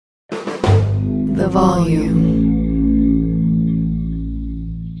the volume.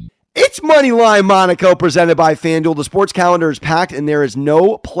 It's Moneyline Monaco presented by FanDuel. The sports calendar is packed and there is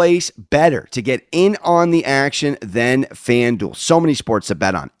no place better to get in on the action than FanDuel. So many sports to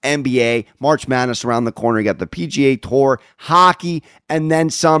bet on. NBA, March Madness around the corner. You got the PGA Tour, hockey, and then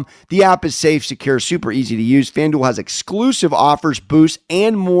some. The app is safe, secure, super easy to use. FanDuel has exclusive offers, boosts,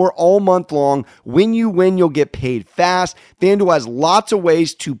 and more all month long. When you win, you'll get paid fast. FanDuel has lots of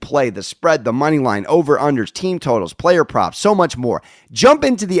ways to play the spread, the money line, over-unders, team totals, player props, so much more. Jump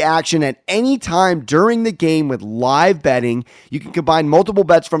into the action at any time during the game with live betting. You can combine multiple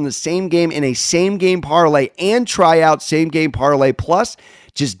bets from the same game in a same-game parlay and try out same-game parlay. Plus,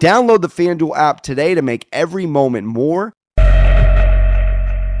 just download the FanDuel app today to make every moment more.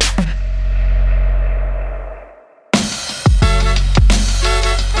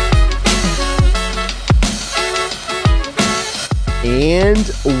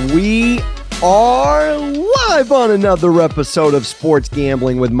 And we are live on another episode of Sports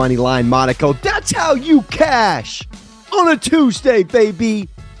Gambling with Moneyline Monaco. That's how you cash on a Tuesday, baby.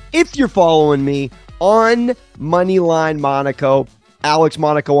 If you're following me on Moneyline Monaco, Alex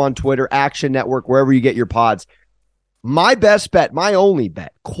Monaco on Twitter, Action Network, wherever you get your pods. My best bet, my only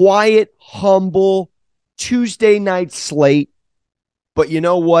bet, quiet, humble, Tuesday night slate. But you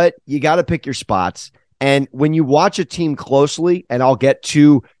know what? You got to pick your spots. And when you watch a team closely, and I'll get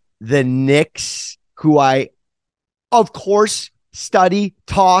to the Knicks, who I, of course, study,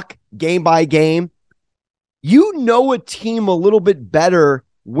 talk game by game, you know a team a little bit better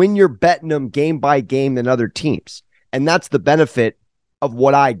when you're betting them game by game than other teams. And that's the benefit of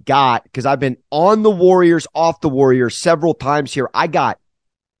what I got, because I've been on the Warriors, off the Warriors several times here. I got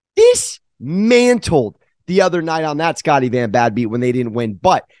dismantled the other night on that Scotty Van Bad beat when they didn't win.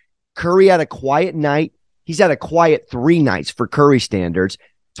 But Curry had a quiet night. He's had a quiet 3 nights for Curry standards.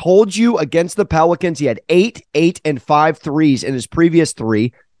 Told you against the Pelicans, he had 8, 8, and 5 threes in his previous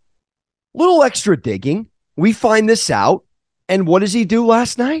 3. Little extra digging. We find this out. And what does he do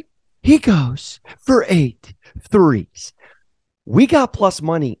last night? He goes for 8 threes. We got plus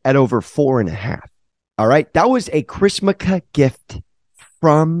money at over 4.5. All right. That was a Christmas gift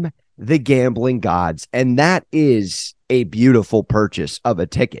from the gambling gods. And that is a beautiful purchase of a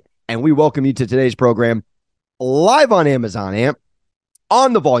ticket. And we welcome you to today's program live on Amazon Amp,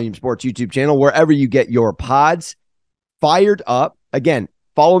 on the Volume Sports YouTube channel, wherever you get your pods. Fired up. Again,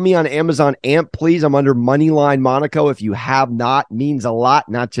 follow me on Amazon Amp, please. I'm under Moneyline Monaco. If you have not, means a lot,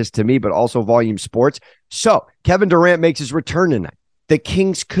 not just to me, but also Volume Sports. So Kevin Durant makes his return tonight. The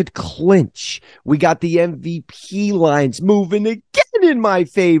Kings could clinch. We got the MVP lines moving again in my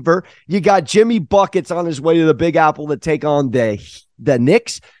favor. You got Jimmy Buckets on his way to the Big Apple to take on the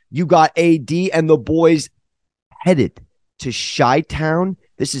Knicks. You got AD and the boys headed to Chi-Town.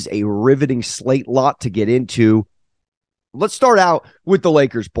 This is a riveting slate lot to get into. Let's start out with the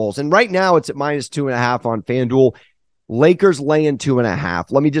Lakers Bulls. And right now it's at minus 2.5 on FanDuel. Lakers laying 2.5.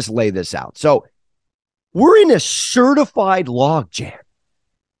 Let me just lay this out. So we're in a certified logjam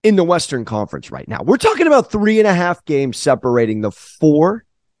in the Western Conference right now. We're talking about 3.5 games separating the 4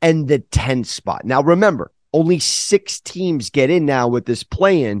 and the 10 spot. Now remember, only 6 teams get in now with this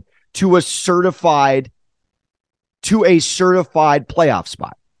play-in to a certified playoff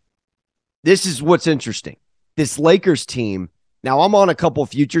spot. This is what's interesting. This Lakers team, now I'm on a couple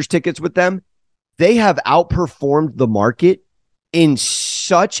futures tickets with them. They have outperformed the market in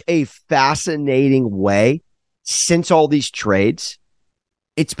such a fascinating way since all these trades.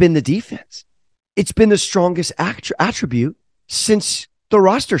 It's been the defense. It's been the strongest attribute since the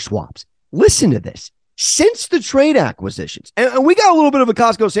roster swaps. Listen to this. Since the trade acquisitions, and we got a little bit of a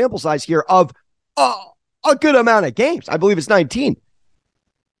Costco sample size here of a good amount of games. I believe it's 19.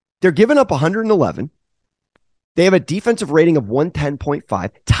 They're giving up 111. They have a defensive rating of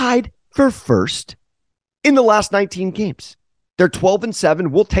 110.5, tied for first in the last 19 games. They're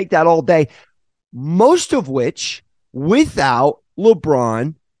 12-7. We'll take that all day. Most of which without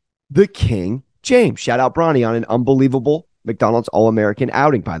LeBron, the King James. Shout out Bronny on an unbelievable McDonald's All-American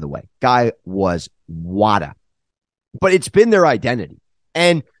outing, by the way. Guy was wada. But it's been their identity.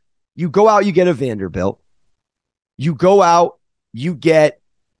 And you go out, you get a Vanderbilt. You go out, you get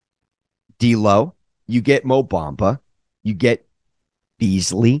D'Lo. You get Mo Bamba. You get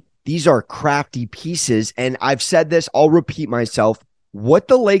Beasley. These are crafty pieces. And I've said this, I'll repeat myself. What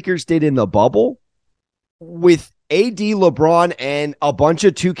the Lakers did in the bubble with AD, LeBron, and a bunch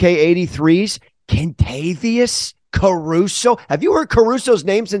of 2K83s, Kentavious, Caruso. Have you heard Caruso's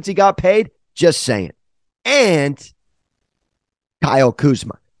name since he got paid? Just saying. And Kyle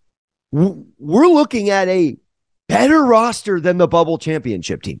Kuzma. We're looking at a better roster than the bubble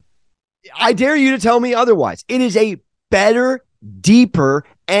championship team. I dare you to tell me otherwise. It is a better, deeper,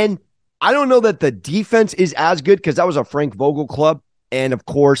 and I don't know that the defense is as good because that was a Frank Vogel club. And of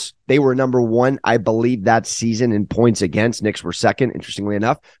course, they were number one, I believe, that season in points against. Knicks were second, interestingly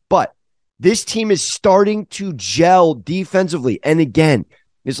enough. But this team is starting to gel defensively. And again,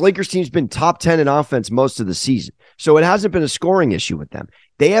 this Lakers team's been top 10 in offense most of the season. So it hasn't been a scoring issue with them.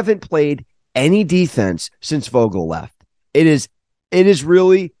 They haven't played any defense since Vogel left. It is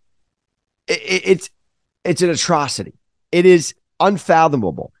really, it's an atrocity. It is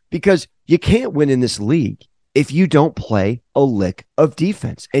unfathomable because you can't win in this league if you don't play a lick of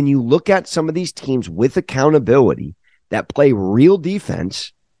defense. And you look at some of these teams with accountability that play real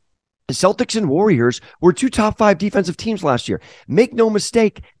defense. The Celtics and Warriors were two top 5 defensive teams last year. Make no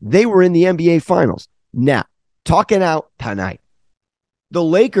mistake, they were in the NBA Finals. Now, talking out tonight, the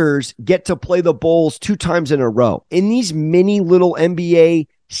Lakers get to play the Bulls 2 times in a row. In these mini little NBA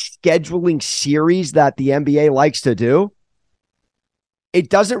scheduling series that the NBA likes to do, it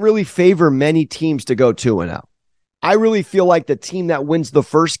doesn't really favor many teams to go 2-0. I really feel like the team that wins the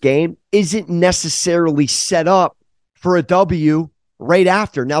first game isn't necessarily set up for a W right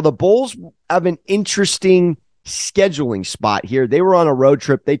after. Now, the Bulls have an interesting scheduling spot here. They were on a road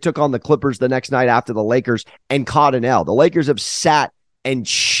trip. They took on the Clippers the next night after the Lakers and caught an L. The Lakers have sat and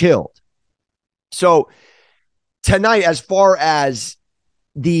chilled. So tonight, as far as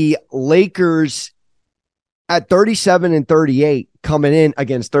the Lakers at 37-38 coming in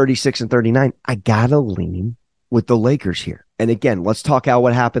against 36-39, I gotta lean with the Lakers here. And again, let's talk out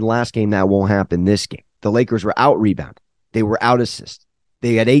what happened last game that won't happen this game. The Lakers were out rebounded. They were out assist.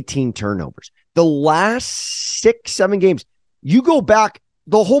 They had 18 turnovers. The last 6-7 games, you go back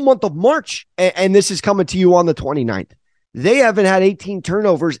the whole month of March, and this is coming to you on the 29th. They haven't had 18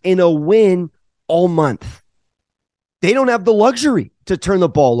 turnovers in a win all month. They don't have the luxury to turn the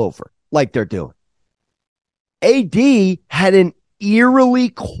ball over like they're doing. AD had an eerily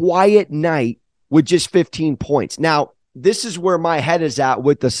quiet night with just 15 points. Now, this is where my head is at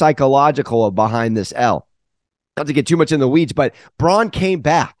with the psychological behind this L. Not to get too much in the weeds, but Bron came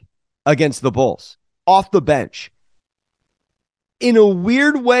back against the Bulls off the bench. In a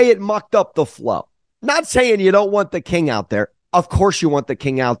weird way, it mucked up the flow. Not saying you don't want the king out there. Of course you want the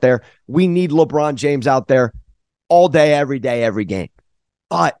king out there. We need LeBron James out there all day, every game.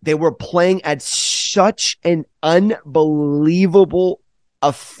 But they were playing at such an unbelievable,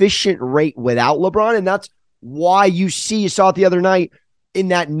 efficient rate without LeBron. And that's why you saw it the other night in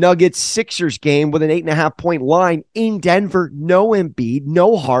that Nuggets-Sixers game with an 8.5-point line in Denver. No Embiid,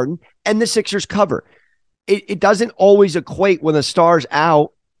 no Harden, and the Sixers cover. It doesn't always equate when the star's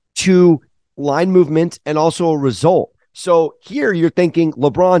out to line movement and also a result. So here you're thinking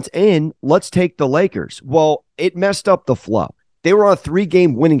LeBron's in, let's take the Lakers. Well, it messed up the flow. They were on a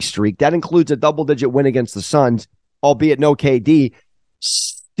 3-game winning streak. That includes a double-digit win against the Suns, albeit no KD.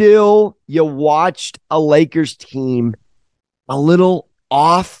 Still, you watched a Lakers team a little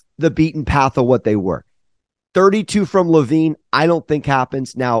off the beaten path of what they were. 32 from Levine, I don't think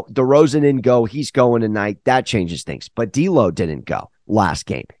happens. Now, DeRozan didn't go. He's going tonight. That changes things. But D'Lo didn't go last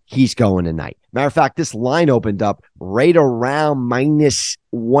game. He's going tonight. Matter of fact, this line opened up right around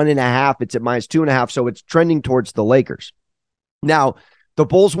 -1.5. It's at -2.5, so it's trending towards the Lakers. Now, the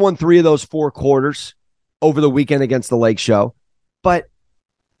Bulls won 3 of those 4 quarters over the weekend against the Lake Show, but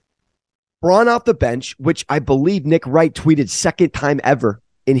Bron off the bench, which I believe Nick Wright tweeted second time ever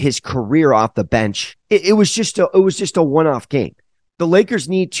in his career off the bench. It was just a one-off game. The Lakers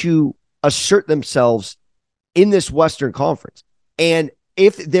need to assert themselves in this Western Conference. And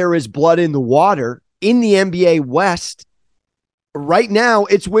if there is blood in the water in the NBA West, right now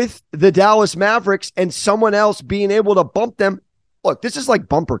it's with the Dallas Mavericks and someone else being able to bump them. Look, this is like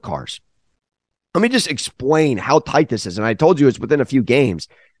bumper cars. Let me just explain how tight this is. And I told you it's within a few games.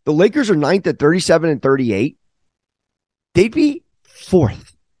 The Lakers are 9th at 37-38. They'd be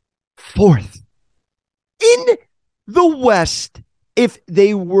fourth in the West if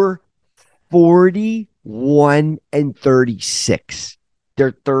they were 41-36.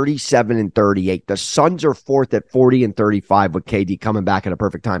 They're 37-38. The Suns are 4th at 40-35 with KD coming back at a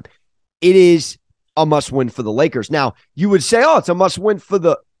perfect time. It is a must-win for the Lakers. Now, you would say, it's a must-win for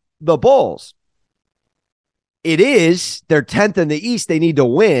the Bulls. It is. They're 10th in the East. They need to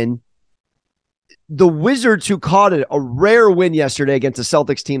win. The Wizards, who caught a rare win yesterday against a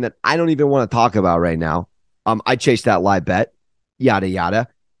Celtics team that I don't even want to talk about right now. I chased that live bet. Yada, yada.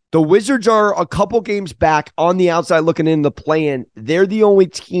 The Wizards are a couple games back on the outside looking in the play-in. They're the only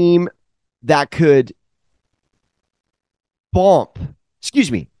team that could bump.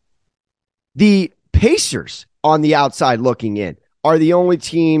 Excuse me. The Pacers on the outside looking in are the only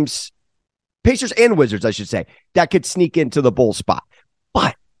teams Pacers and Wizards, I should say, that could sneak into the Bulls spot.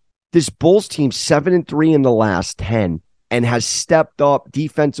 But this Bulls team 7-3 in the last 10 and has stepped up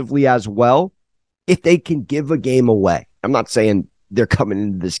defensively as well. If they can give a game away, I'm not saying they're coming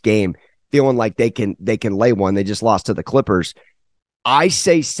into this game feeling like they can lay one. They just lost to the Clippers. I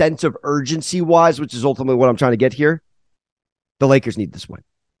say sense of urgency wise, which is ultimately what I'm trying to get here. The Lakers need this win.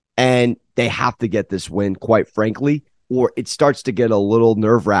 And they have to get this win, quite frankly, or it starts to get a little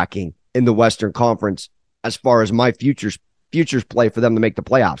nerve-wracking in the Western Conference as far as my futures play for them to make the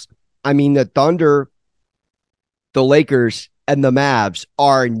playoffs. I mean, the Thunder, the Lakers, and the Mavs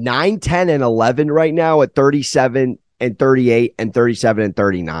are 9, 10, and 11 right now at 37 and 38 and 37 and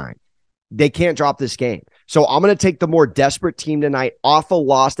 39. They can't drop this game. So I'm going to take the more desperate team tonight off a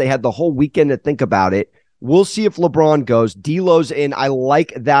loss. They had the whole weekend to think about it. We'll see if LeBron goes. D'Lo's in. I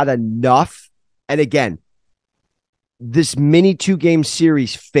like that enough. And again, this mini 2-game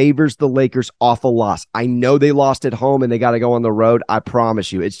series favors the Lakers off a loss. I know they lost at home and they got to go on the road. I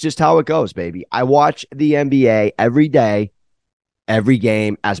promise you. It's just how it goes, baby. I watch the NBA every day, every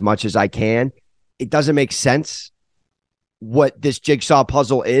game, as much as I can. It doesn't make sense what this jigsaw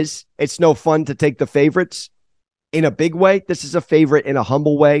puzzle is. It's no fun to take the favorites in a big way. This is a favorite in a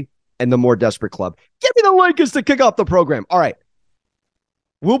humble way and the more desperate club. Give me the Lakers to kick off the program. All right.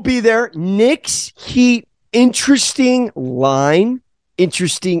 We'll be there. Knicks-Heat. Interesting line,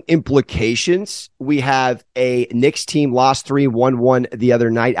 interesting implications. We have a Knicks team lost 3, won 1 the other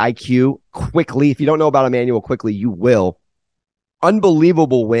night. IQ quickly. If you don't know about Emmanuel quickly, you will.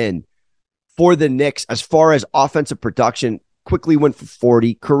 Unbelievable win for the Knicks as far as offensive production. Quickly went for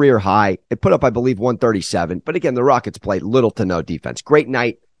 40, career high. It put up, I believe, 137. But again, the Rockets played little to no defense. Great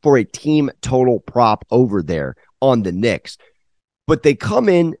night for a team total prop over there on the Knicks. But they come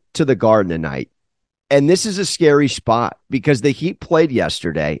in to the Garden tonight. And this is a scary spot because the Heat played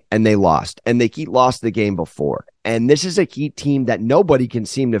yesterday and they lost. And the Heat lost the game before. And this is a Heat team that nobody can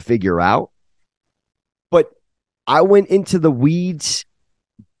seem to figure out. But I went into the weeds.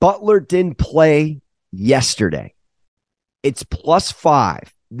 Butler didn't play yesterday. It's +5.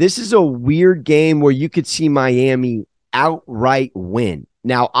 This is a weird game where you could see Miami outright win.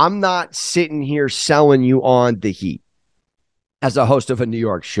 Now, I'm not sitting here selling you on the Heat as a host of a New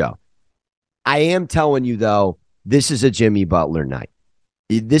York show. I am telling you, though, this is a Jimmy Butler night.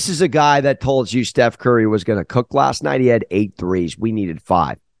 This is a guy that told you Steph Curry was going to cook last night. He had 8 threes. We needed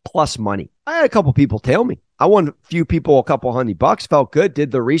 5 plus money. I had a couple people tell me. I won a few people a couple $100. Felt good. Did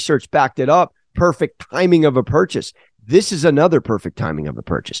the research, backed it up. Perfect timing of a purchase. This is another perfect timing of a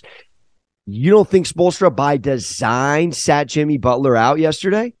purchase. You don't think Spoelstra by design sat Jimmy Butler out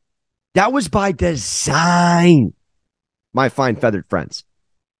yesterday? That was by design, my fine feathered friends.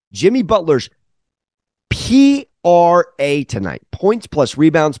 Jimmy Butler's PRA tonight, points plus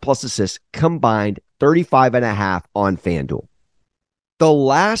rebounds plus assists, combined 35.5 on FanDuel. The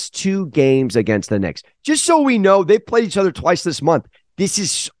last 2 games against the Knicks, just so we know, they've played each other twice this month. This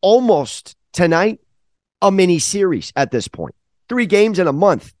is almost tonight a mini series at this point. 3 games in a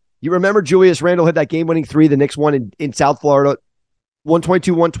month. You remember Julius Randle hit that game-winning 3. The Knicks won in South Florida,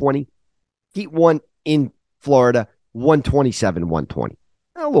 122-120. Heat won in Florida, 127-120.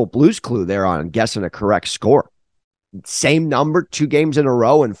 A little Blues Clue there on guessing a correct score. Same number, 2 games in a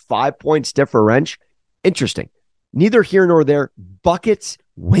row, and 5 points differential. Interesting. Neither here nor there. Buckets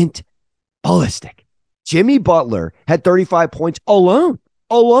went ballistic. Jimmy Butler had 35 points alone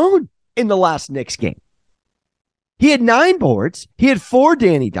in the last Knicks game. He had 9 boards. He had 4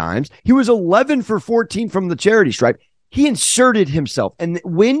 Danny Dimes. He was 11 for 14 from the charity stripe. He inserted himself. And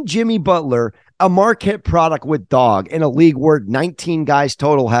when Jimmy Butler, a Marquette product with dog in a league where 19 guys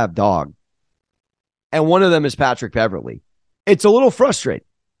total have dog, and one of them is Patrick Beverley, it's a little frustrating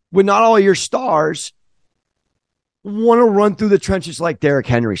when not all your stars want to run through the trenches like Derrick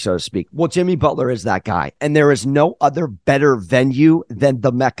Henry, so to speak. Well, Jimmy Butler is that guy. And there is no other better venue than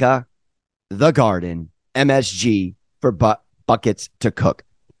the Mecca, the Garden, MSG for buckets to cook.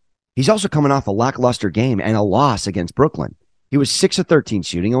 He's also coming off a lackluster game and a loss against Brooklyn. He was 6 of 13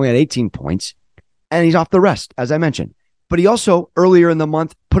 shooting, only had 18 points, and he's off the rest, as I mentioned. But he also, earlier in the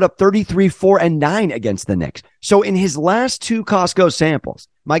month, put up 33, 4, and 9 against the Knicks. So in his last 2 Costco samples,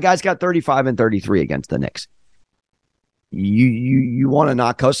 my guy's got 35 and 33 against the Knicks. You want to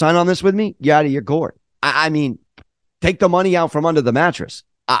not co-sign on this with me? You out of your gourd. I mean, take the money out from under the mattress.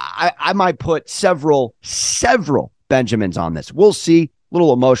 I might put several Benjamins on this. We'll see. A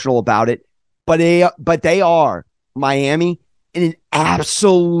little emotional about it, but they are Miami in an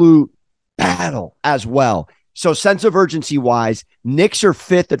absolute battle as well. So sense of urgency wise, Knicks are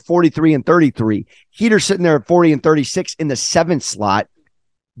 5th at 43 and 33. Heat are sitting there at 40 and 36 in the 7th slot.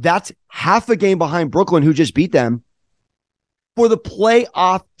 That's half a game behind Brooklyn, who just beat them, for the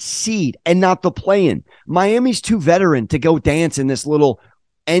playoff seed and not the play-in. Miami's too veteran to go dance in this little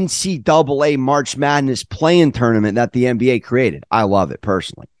NCAA March Madness play-in tournament that the NBA created. I love it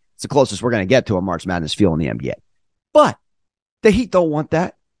personally. It's the closest we're going to get to a March Madness feel in the NBA. But the Heat don't want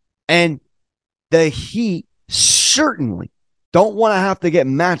that. And the Heat certainly don't want to have to get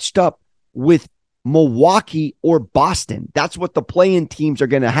matched up with Milwaukee or Boston. That's what the play-in teams are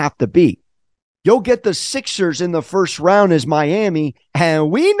going to have to be. You'll get the Sixers in the first round as Miami,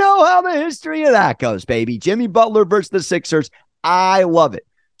 and we know how the history of that goes, baby. Jimmy Butler versus the Sixers. I love it.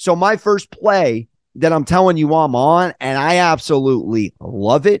 So my first play that I'm telling you I'm on, and I absolutely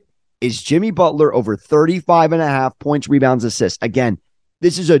love it, is Jimmy Butler over 35.5 points, rebounds, assists. Again,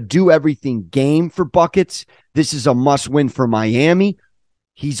 this is a do-everything game for buckets. This is a must-win for Miami.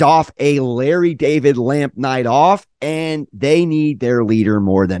 He's off a Larry David lamp night off, and they need their leader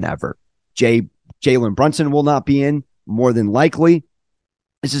more than ever. Jalen Brunson will not be in, more than likely.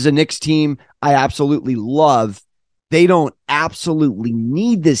 This is a Knicks team I absolutely love. They don't absolutely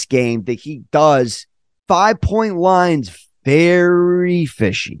need this game. The Heat does. 5-point lines, very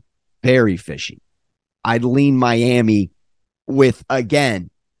fishy. Very fishy. I'd lean Miami with, again,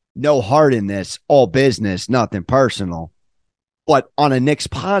 no heart in this, all business, nothing personal. But on a Knicks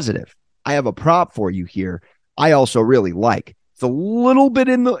positive, I have a prop for you here. I also really like. It's a little bit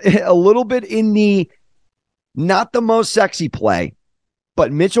in the not the most sexy play,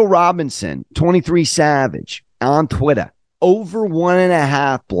 but Mitchell Robinson, 23 Savage on Twitter, over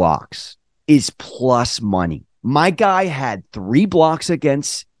 1.5 blocks is plus money. My guy had 3 blocks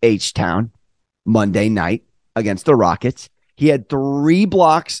against H-Town Monday night against the Rockets. He had 3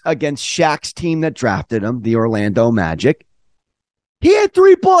 blocks against Shaq's team that drafted him, the Orlando Magic. He had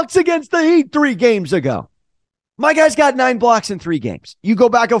 3 blocks against the Heat 3 games ago. My guy's got 9 blocks in 3 games. You go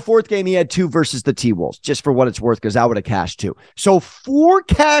back a 4th game, he had 2 versus the T-Wolves, just for what it's worth, because I would have cashed 2. So 4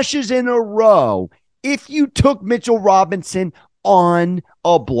 cashes in a row if you took Mitchell Robinson on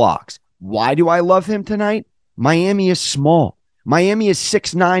a blocks. Why do I love him tonight? Miami is small. Miami is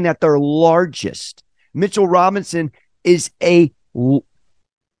 6'9" at their largest. Mitchell Robinson is a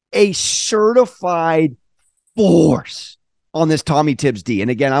certified force on this Tommy Tibbs D.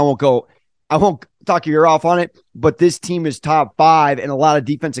 And again, I won't talk your ear off on it, but this team is top 5 in a lot of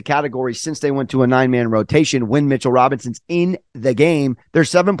defensive categories since they went to a 9-man rotation. When Mitchell Robinson's in the game, they're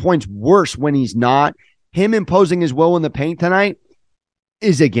 7 points worse when he's not. Him imposing his will in the paint tonight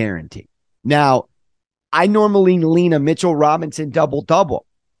is a guarantee. Now, I normally lean a Mitchell Robinson double-double.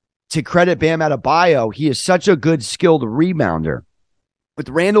 To credit Bam Adebayo, he is such a good skilled rebounder. With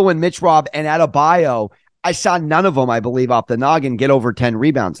Randall and Mitch Rob and Adebayo, I saw none of them, I believe, off the noggin get over 10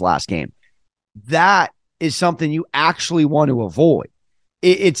 rebounds last game. That is something you actually want to avoid.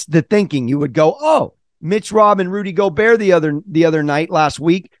 It's the thinking. You would go, oh, Mitch Rob and Rudy Gobert the other night last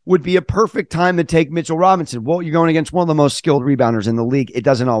week would be a perfect time to take Mitchell Robinson. Well, you're going against one of the most skilled rebounders in the league. It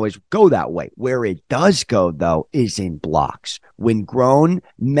doesn't always go that way. Where it does go, though, is in blocks. When grown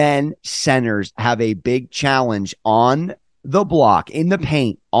men centers have a big challenge on the block, in the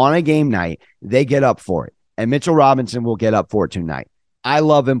paint, on a game night, they get up for it. And Mitchell Robinson will get up for it tonight. I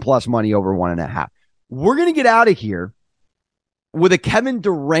love him plus money over 1.5. We're going to get out of here with a Kevin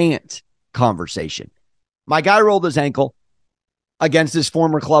Durant conversation. My guy rolled his ankle against his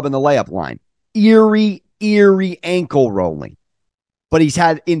former club in the layup line. Eerie ankle rolling. But he's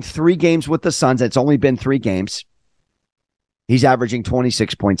had in 3 games with the Suns. It's only been 3 games. He's averaging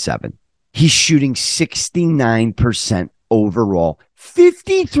 26.7. He's shooting 69% overall,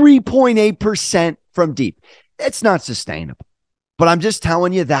 53.8% from deep. It's not sustainable. But I'm just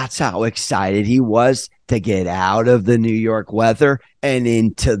telling you, that's how excited he was to get out of the New York weather and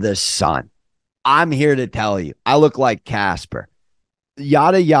into the sun. I'm here to tell you, I look like Casper.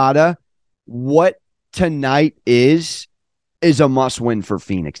 Yada, yada. What tonight is a must-win for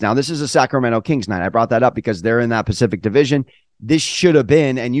Phoenix. Now, this is a Sacramento Kings night. I brought that up because they're in that Pacific Division. This should have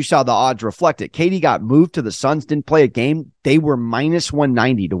been, and you saw the odds reflect it. KD got moved to the Suns, didn't play a game. They were minus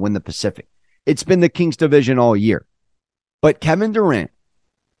 190 to win the Pacific. It's been the Kings division all year. But Kevin Durant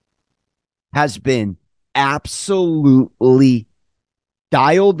has been absolutely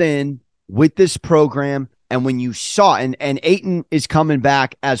dialed in with this program. And when you saw, and Ayton is coming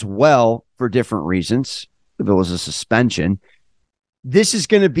back as well for different reasons. If it was a suspension, this is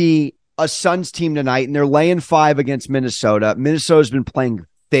going to be a Suns team tonight, and they're laying 5 against Minnesota. Minnesota's been playing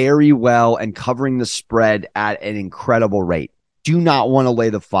very well and covering the spread at an incredible rate. Do not want to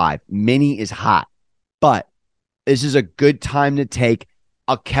lay the 5. Minnie is hot, but this is a good time to take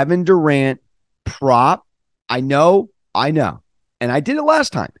a Kevin Durant prop. I know. and I did it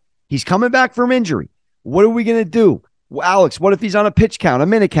last time. He's coming back from injury. What are we going to do? Well, Alex, what if he's on a pitch count, a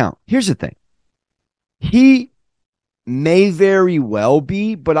minute count? Here's the thing. He may very well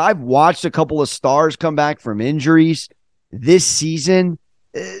be, but I've watched a couple of stars come back from injuries this season.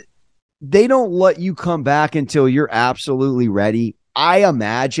 They don't let you come back until you're absolutely ready. I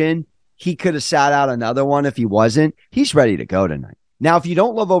imagine he could have sat out another one if he wasn't. He's ready to go tonight. Now, if you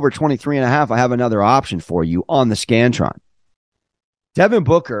don't love over 23.5, I have another option for you on the Scantron. Devin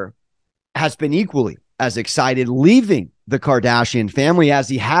Booker has been equally as excited leaving the Kardashian family as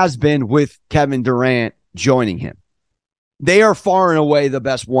he has been with Kevin Durant joining him. They are far and away the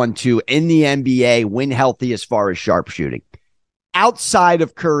best 1-2 in the NBA when healthy as far as sharpshooting. Outside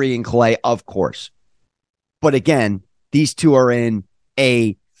of Curry and Clay, of course. But again, these two are in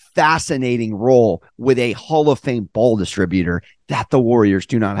a fascinating role with a Hall of Fame ball distributor that the Warriors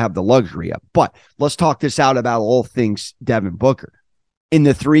do not have the luxury of. But let's talk this out about all things Devin Booker. In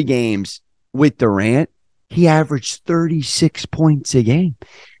the 3 games with Durant, he averaged 36 points a game.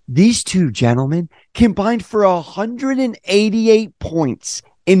 These two gentlemen combined for 188 points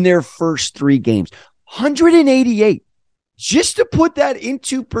in their first 3 games. 188. Just to put that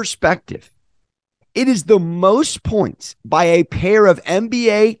into perspective, it is the most points by a pair of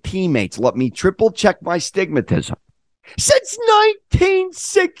NBA teammates. Let me triple check my stigmatism. Since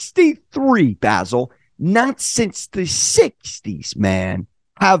 1963, Basil, not since the 60s, man,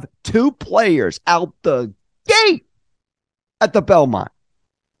 have 2 players out the gate at the Belmont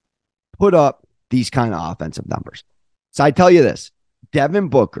put up these kind of offensive numbers. So I tell you this, Devin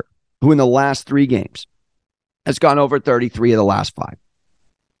Booker, who in the last 3 games has gone over 33 of the last 5.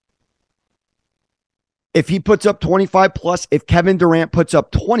 If he puts up 25 plus, if Kevin Durant puts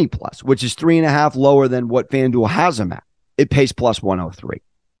up 20 plus, which is 3.5 lower than what FanDuel has him at, it pays plus 103.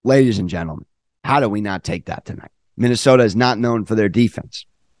 Ladies and gentlemen, how do we not take that tonight? Minnesota is not known for their defense.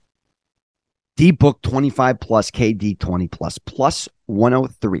 D-Book 25 plus, KD 20 plus, plus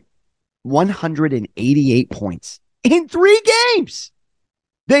 103. 188 points in 3 games.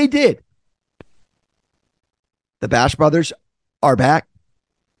 They did. The Bash Brothers are back.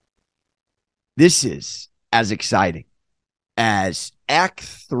 This is as exciting as Act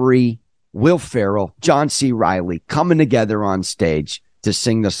 3, Will Ferrell, John C. Reilly coming together on stage to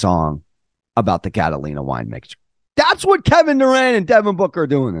sing the song about the Catalina wine mixer. That's what Kevin Durant and Devin Booker are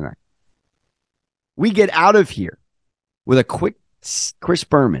doing tonight. We get out of here with a quick Chris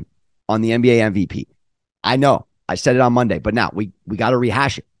Berman on the NBA MVP. I know I said it on Monday, but now we got to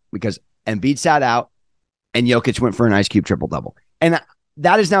rehash it because Embiid sat out and Jokic went for an Ice Cube triple-double. And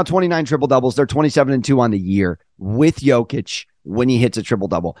that is now 29 triple-doubles. They're 27-2 on the year with Jokic when he hits a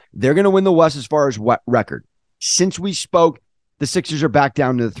triple-double. They're going to win the West as far as record. Since we spoke, the Sixers are back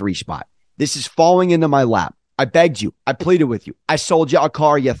down to the 3 spot. This is falling into my lap. I begged you. I pleaded with you. I sold you a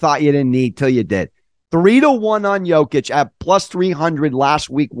car you thought you didn't need till you did. 3-1 on Jokic at plus 300 last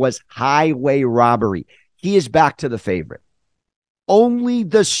week was highway robbery. He is back to the favorite. Only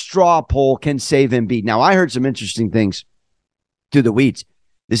the straw poll can save Embiid. Now, I heard some interesting things through the weeds.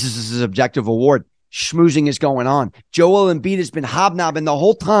 This is a subjective award. Schmoozing is going on. Joel Embiid has been hobnobbing the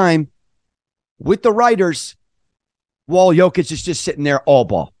whole time with the writers while Jokic is just sitting there all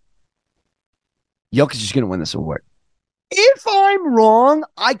ball. Jokic is going to win this award. If I'm wrong,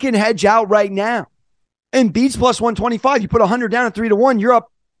 I can hedge out right now. Embiid's plus 125. You put 100 down at 3-1.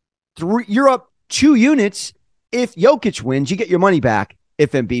 You're up 2 units. If Jokic wins, you get your money back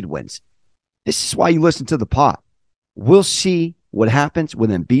if Embiid wins. This is why you listen to the pod. We'll see what happens with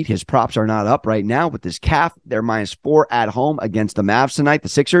Embiid. His props are not up right now with this calf. They're -4 at home against the Mavs tonight, the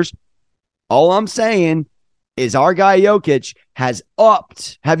Sixers. All I'm saying is our guy Jokic has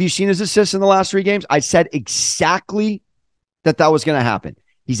upped. Have you seen his assists in the last 3 games? I said exactly that was going to happen.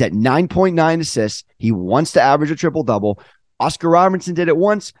 He's at 9.9 assists. He wants to average a triple-double. Oscar Robertson did it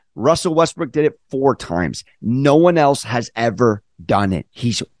once. Russell Westbrook did it 4 times. No one else has ever done it.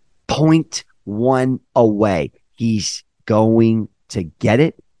 He's 0.1 away. He's going to get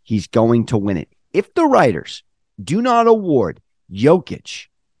it. He's going to win it. If the writers do not award Jokic,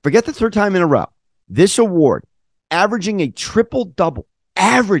 forget the 3rd time in a row, this award, averaging a triple-double,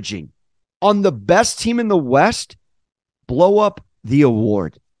 averaging on the best team in the West, blow up the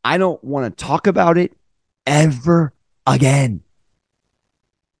award. I don't want to talk about it ever again.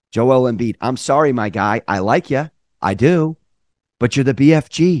 Joel Embiid, I'm sorry, my guy. I like you. I do. But you're the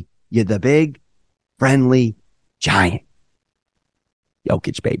BFG. You're the big, friendly giant.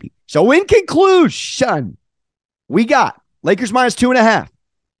 Jokic, baby. So in conclusion, we got Lakers -2.5.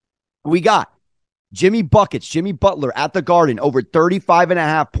 We got Jimmy Buckets, Jimmy Butler at the Garden, over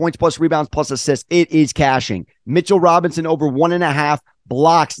 35.5 points plus rebounds plus assists. It is cashing. Mitchell Robinson over 1.5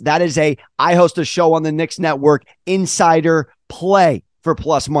 blocks. That is I host a show on the Knicks Network, insider play for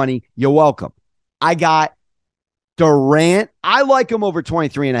plus money. You're welcome. I got Durant. I like him over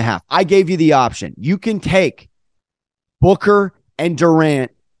 23.5. I gave you the option. You can take Booker and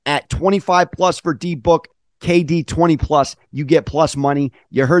Durant at 25 plus for D-Book, KD 20 plus. You get plus money.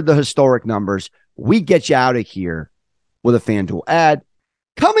 You heard the historic numbers. We get you out of here with a FanDuel ad.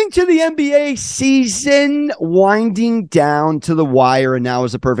 Coming to the NBA season, winding down to the wire, and now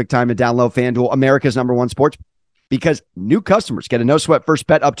is the perfect time to download FanDuel, America's #1 sports, because new customers get a no-sweat first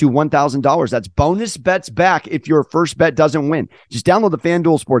bet up to $1,000. That's bonus bets back if your first bet doesn't win. Just download the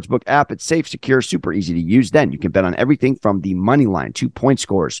FanDuel Sportsbook app. It's safe, secure, super easy to use. Then you can bet on everything from the Moneyline, 2-point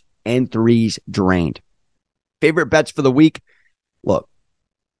scores, and threes drained. Favorite bets for the week? Look,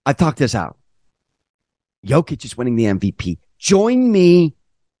 I talked this out. Jokic is winning the MVP. Join me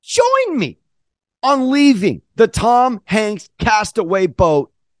on leaving the Tom Hanks castaway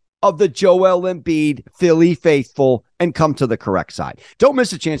boat of the Joel Embiid Philly faithful and come to the correct side. Don't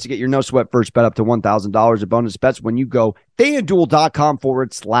miss a chance to get your no sweat first bet up to $1,000 of bonus bets when you go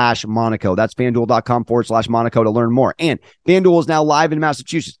FanDuel.com/Monaco. That's FanDuel.com/Monaco to learn more. And FanDuel is now live in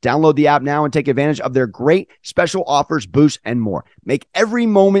Massachusetts. Download the app now and take advantage of their great special offers, boosts, and more. Make every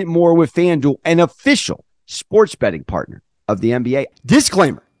moment more with FanDuel, an official sports betting partner of the NBA.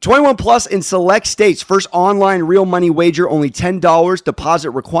 Disclaimer. 21 plus in select states. First online real money wager, only $10.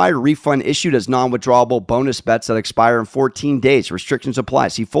 Deposit required. Refund issued as non-withdrawable bonus bets that expire in 14 days. Restrictions apply.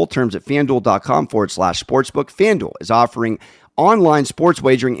 See full terms at FanDuel.com/sportsbook. FanDuel is offering online sports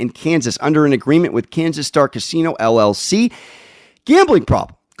wagering in Kansas under an agreement with Kansas Star Casino, LLC. Gambling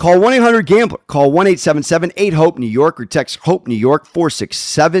problem? Call 1-800-GAMBLER. Call 1-877-8-HOPE-NEW YORK or text HOPE New York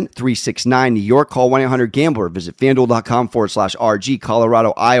 467-369 New York. Call 1-800-GAMBLER. Visit FanDuel.com/RG.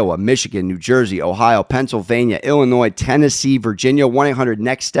 Colorado, Iowa, Michigan, New Jersey, Ohio, Pennsylvania, Illinois, Tennessee, Virginia.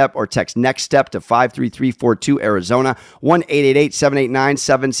 1-800-NEXT-STEP or text NEXT-STEP to 53342 Arizona.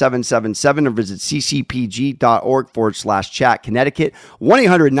 1-888-789-7777 or visit ccpg.org/chat Connecticut.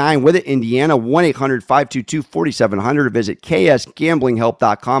 1-800-9-WITH-IT Indiana. 1-800-522-4700 or visit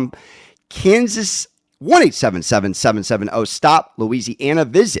ksgamblinghelp.com. Kansas, 1-877-770-STOP. Louisiana,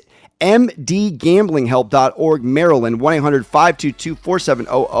 visit mdgamblinghelp.org. Maryland,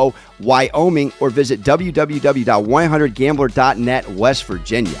 1-800-522-4700. Wyoming, or visit www.100gambler.net. West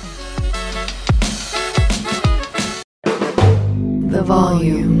Virginia. The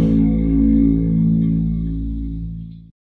volume.